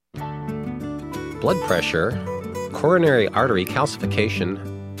blood pressure, coronary artery calcification,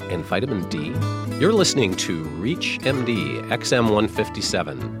 and vitamin D? You're listening to ReachMD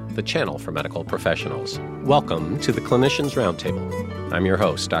XM157, the channel for medical professionals. Welcome to the Clinicians Roundtable. I'm your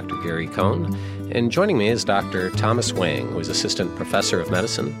host, Dr. Gary Cohn, and joining me is Dr. Thomas Wang, who is Assistant Professor of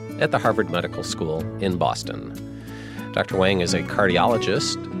Medicine at the Harvard Medical School in Boston. Dr. Wang is a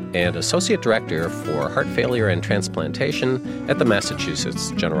cardiologist and Associate Director for Heart Failure and Transplantation at the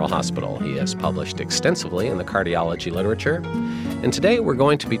Massachusetts General Hospital. He has published extensively in the cardiology literature. And today we're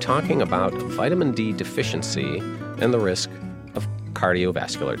going to be talking about vitamin D deficiency and the risk of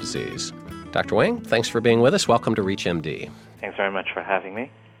cardiovascular disease. Dr. Wang, thanks for being with us. Welcome to ReachMD. Thanks very much for having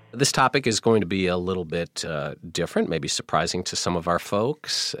me. This topic is going to be a little bit different, maybe surprising to some of our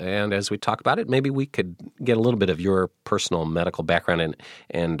folks. And as we talk about it, maybe we could get a little bit of your personal medical background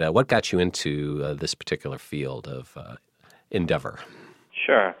and what got you into this particular field of endeavor.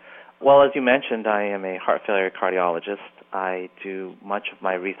 Sure. Well, as you mentioned, I am a heart failure cardiologist. I do much of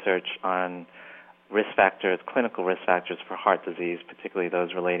my research on risk factors, clinical risk factors for heart disease, particularly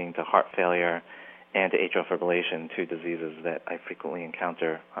those relating to heart failure and to atrial fibrillation, two diseases that I frequently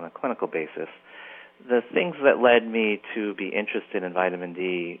encounter on a clinical basis. The things that led me to be interested in vitamin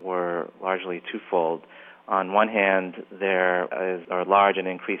D were largely twofold. On one hand, there is a large and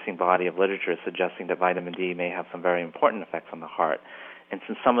increasing body of literature suggesting that vitamin D may have some very important effects on the heart. And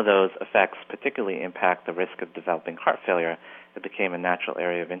since some of those effects particularly impact the risk of developing heart failure, it became a natural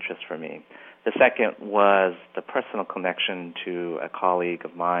area of interest for me. The second was the personal connection to a colleague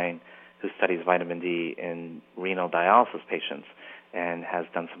of mine who studies vitamin D in renal dialysis patients and has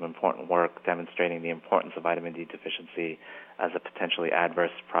done some important work demonstrating the importance of vitamin D deficiency as a potentially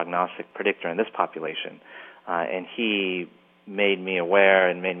adverse prognostic predictor in this population. And he made me aware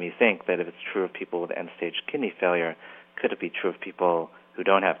and made me think that if it's true of people with end-stage kidney failure, could it be true of people who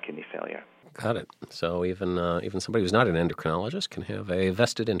don't have kidney failure? Got it. So even somebody who's not an endocrinologist can have a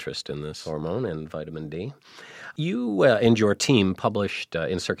vested interest in this hormone and vitamin D. You and your team published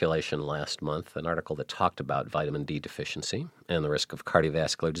in Circulation last month an article that talked about vitamin D deficiency and the risk of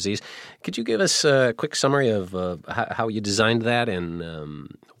cardiovascular disease. Could you give us a quick summary of how you designed that and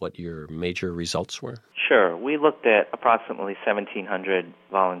what your major results were? Sure. We looked at approximately 1,700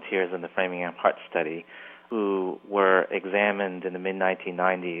 volunteers in the Framingham Heart Study who were examined in the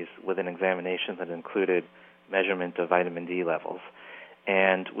mid-1990s with an examination that included measurement of vitamin D levels.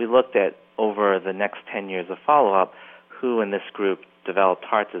 And we looked at, over the next 10 years of follow-up, who in this group developed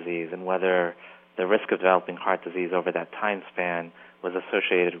heart disease and whether the risk of developing heart disease over that time span was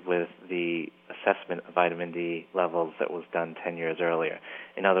associated with the assessment of vitamin D levels that was done 10 years earlier.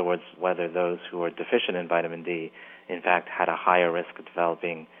 In other words, whether those who were deficient in vitamin D, in fact, had a higher risk of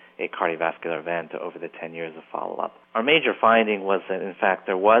developing a cardiovascular event over the 10 years of follow-up. Our major finding was that, in fact,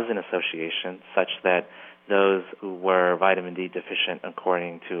 there was an association such that those who were vitamin D deficient,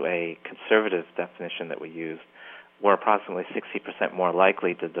 according to a conservative definition that we used, were approximately 60% more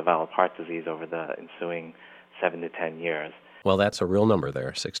likely to develop heart disease over the ensuing 7 to 10 years. Well, that's a real number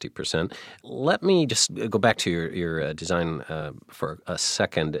there, 60%. Let me just go back to your design for a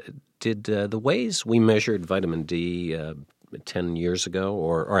second. Did the ways we measured vitamin D 10 years ago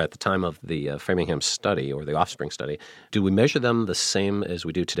or at the time of the Framingham study or the Offspring study, do we measure them the same as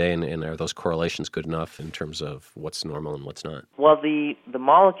we do today, and are those correlations good enough in terms of what's normal and what's not? Well, the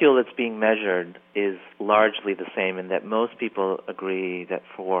molecule that's being measured is largely the same in that most people agree that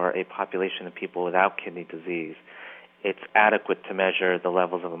for a population of people without kidney disease, it's adequate to measure the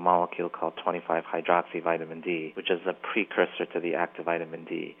levels of a molecule called 25-hydroxyvitamin D, which is a precursor to the active vitamin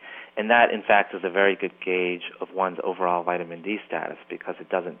D. And that, in fact, is a very good gauge of one's overall vitamin D status because it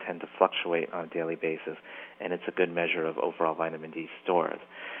doesn't tend to fluctuate on a daily basis, and it's a good measure of overall vitamin D stores.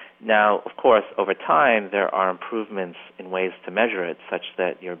 Now, of course, over time, there are improvements in ways to measure it such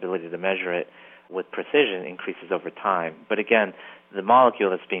that your ability to measure it with precision increases over time. But again, the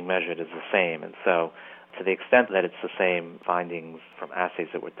molecule that's being measured is the same, and so to the extent that it's the same, findings from assays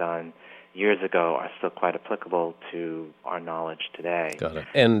that were done years ago are still quite applicable to our knowledge today. Got it.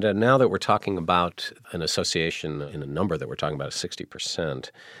 And now that we're talking about an association in a number that we're talking about,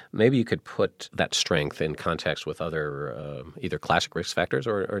 60%, maybe you could put that strength in context with other either classic risk factors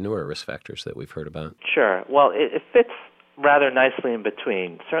or newer risk factors that we've heard about. Sure. Well, it fits rather nicely in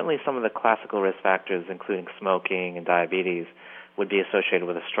between. Certainly some of the classical risk factors, including smoking and diabetes, would be associated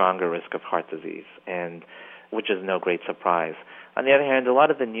with a stronger risk of heart disease, and which is no great surprise. On the other hand, a lot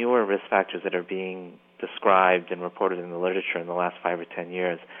of the newer risk factors that are being described and reported in the literature in the last 5 or 10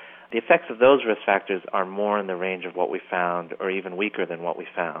 years, the effects of those risk factors are more in the range of what we found or even weaker than what we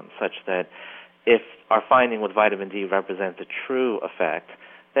found, such that if our finding with vitamin D represents a true effect,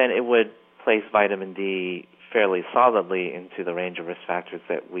 then it would place vitamin D fairly solidly into the range of risk factors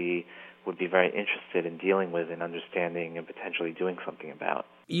that we would be very interested in dealing with and understanding and potentially doing something about.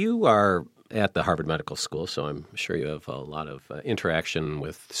 You are at the Harvard Medical School, so I'm sure you have a lot of interaction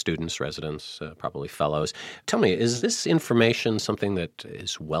with students, residents, probably fellows. Tell me, is this information something that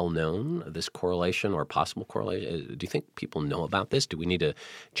is well known, this correlation or possible correlation? Do you think people know about this? Do we need to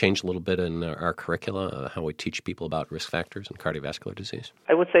change a little bit in our curricula, how we teach people about risk factors and cardiovascular disease?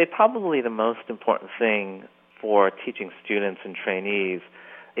 I would say probably the most important thing for teaching students and trainees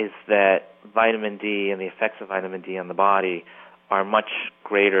is that vitamin D and the effects of vitamin D on the body are much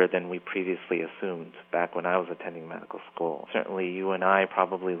greater than we previously assumed back when I was attending medical school. Certainly you and I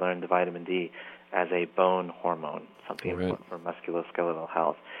probably learned vitamin D as a bone hormone, something important for musculoskeletal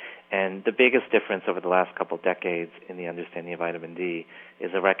health. And the biggest difference over the last couple of decades in the understanding of vitamin D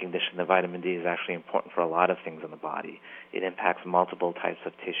is a recognition that vitamin D is actually important for a lot of things in the body. It impacts multiple types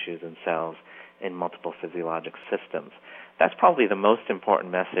of tissues and cells in multiple physiologic systems. That's probably the most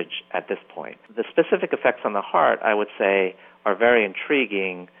important message at this point. The specific effects on the heart, I would say, are very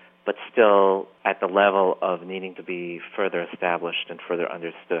intriguing, but still at the level of needing to be further established and further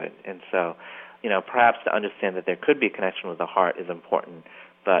understood. And so, perhaps to understand that there could be a connection with the heart is important,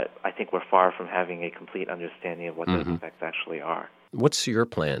 but I think we're far from having a complete understanding of what those effects actually are. What's your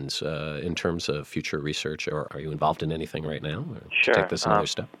plans in terms of future research, or are you involved in anything right now Sure. to take this another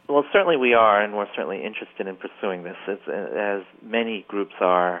step? Well, certainly we are, and we're certainly interested in pursuing this, as many groups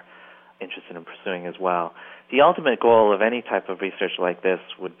are interested in pursuing as well. The ultimate goal of any type of research like this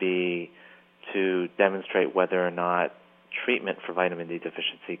would be to demonstrate whether or not treatment for vitamin D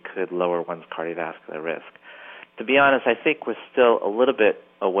deficiency could lower one's cardiovascular risk. To be honest, I think we're still a little bit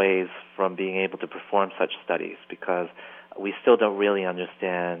a ways from being able to perform such studies because we still don't really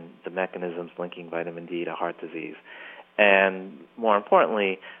understand the mechanisms linking vitamin D to heart disease. And more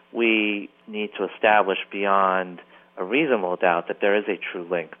importantly, we need to establish beyond a reasonable doubt that there is a true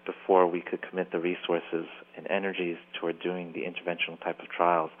link before we could commit the resources and energies toward doing the interventional type of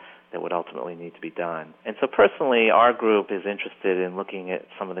trials that would ultimately need to be done. And so personally, our group is interested in looking at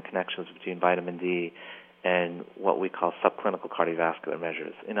some of the connections between vitamin D and what we call subclinical cardiovascular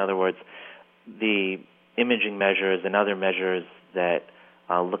measures. In other words, the imaging measures and other measures that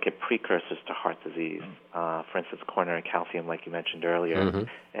look at precursors to heart disease, for instance, coronary calcium, like you mentioned earlier,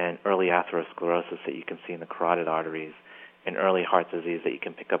 and early atherosclerosis that you can see in the carotid arteries, and early heart disease that you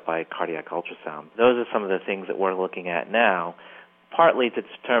can pick up by cardiac ultrasound. Those are some of the things that we're looking at now, partly to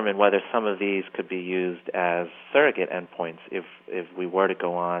determine whether some of these could be used as surrogate endpoints if we were to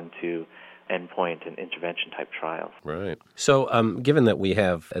go on to endpoint and intervention-type trials. Right. So given that we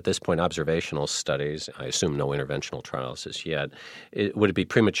have, at this point, observational studies, I assume no interventional trials as yet, would it be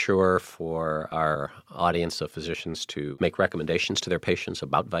premature for our audience of physicians to make recommendations to their patients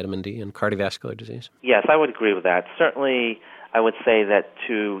about vitamin D and cardiovascular disease? Yes, I would agree with that. Certainly, I would say that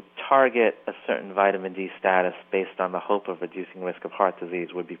to target a certain vitamin D status based on the hope of reducing risk of heart disease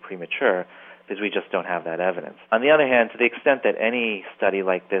would be premature, because we just don't have that evidence. On the other hand, to the extent that any study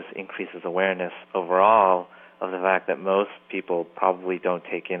like this increases awareness overall of the fact that most people probably don't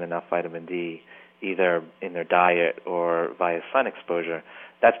take in enough vitamin D, either in their diet or via sun exposure,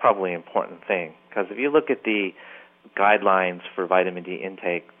 that's probably an important thing. Because if you look at the guidelines for vitamin D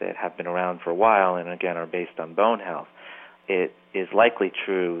intake that have been around for a while and, again, are based on bone health, it is likely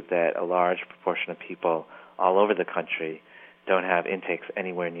true that a large proportion of people all over the country don't have intakes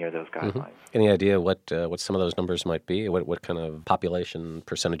anywhere near those guidelines. Any idea what some of those numbers might be? What kind of population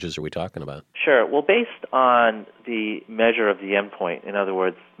percentages are we talking about? Sure. Well, based on the measure of the endpoint, in other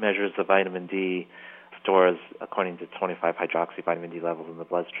words, measures the vitamin D stores according to 25-hydroxy vitamin D levels in the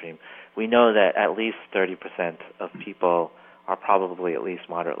bloodstream, we know that at least 30% of people are probably at least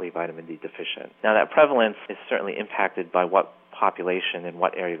moderately vitamin D deficient. Now, that prevalence is certainly impacted by what population and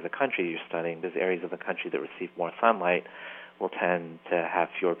what area of the country you're studying. There's areas of the country that receive more sunlight will tend to have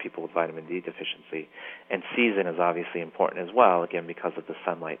fewer people with vitamin D deficiency. And season is obviously important as well, again, because of the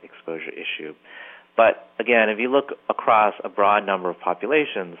sunlight exposure issue. But again, if you look across a broad number of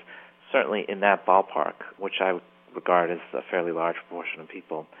populations, certainly in that ballpark, which I would regard as a fairly large proportion of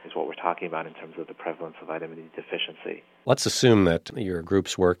people, is what we're talking about in terms of the prevalence of vitamin D deficiency. Let's assume that your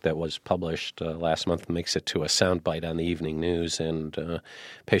group's work that was published last month makes it to a soundbite on the evening news, and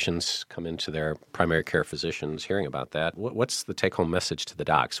patients come into their primary care physicians hearing about that. What's the take-home message to the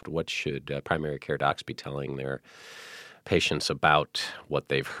docs? What should primary care docs be telling their patients about what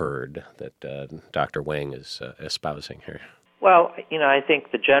they've heard that Dr. Wang is espousing here? Well, I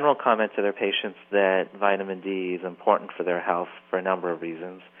think the general comment to their patients that vitamin D is important for their health for a number of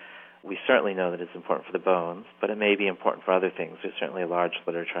reasons. We certainly know that it's important for the bones, but it may be important for other things. There's certainly a large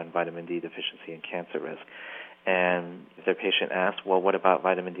literature on vitamin D deficiency and cancer risk. And if their patient asks, well, what about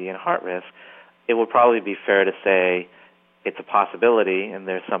vitamin D and heart risk? It would probably be fair to say it's a possibility, and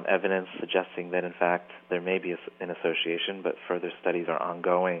there's some evidence suggesting that, in fact, there may be an association, but further studies are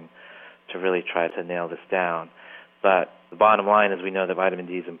ongoing to really try to nail this down. But the bottom line is we know that vitamin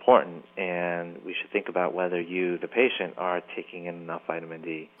D is important, and we should think about whether you, the patient, are taking in enough vitamin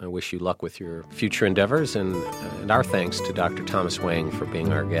D. I wish you luck with your future endeavors, and our thanks to Dr. Thomas Wang for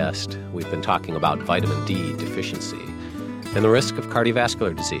being our guest. We've been talking about vitamin D deficiency and the risk of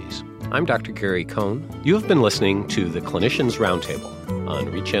cardiovascular disease. I'm Dr. Gary Cohn. You have been listening to the Clinicians Roundtable on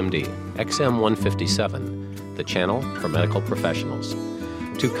ReachMD XM157, the channel for medical professionals.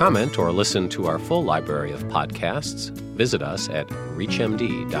 To comment or listen to our full library of podcasts, visit us at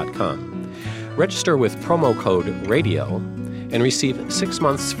reachmd.com. Register with promo code RADIO and receive 6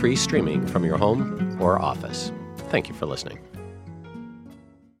 months free streaming from your home or office. Thank you for listening.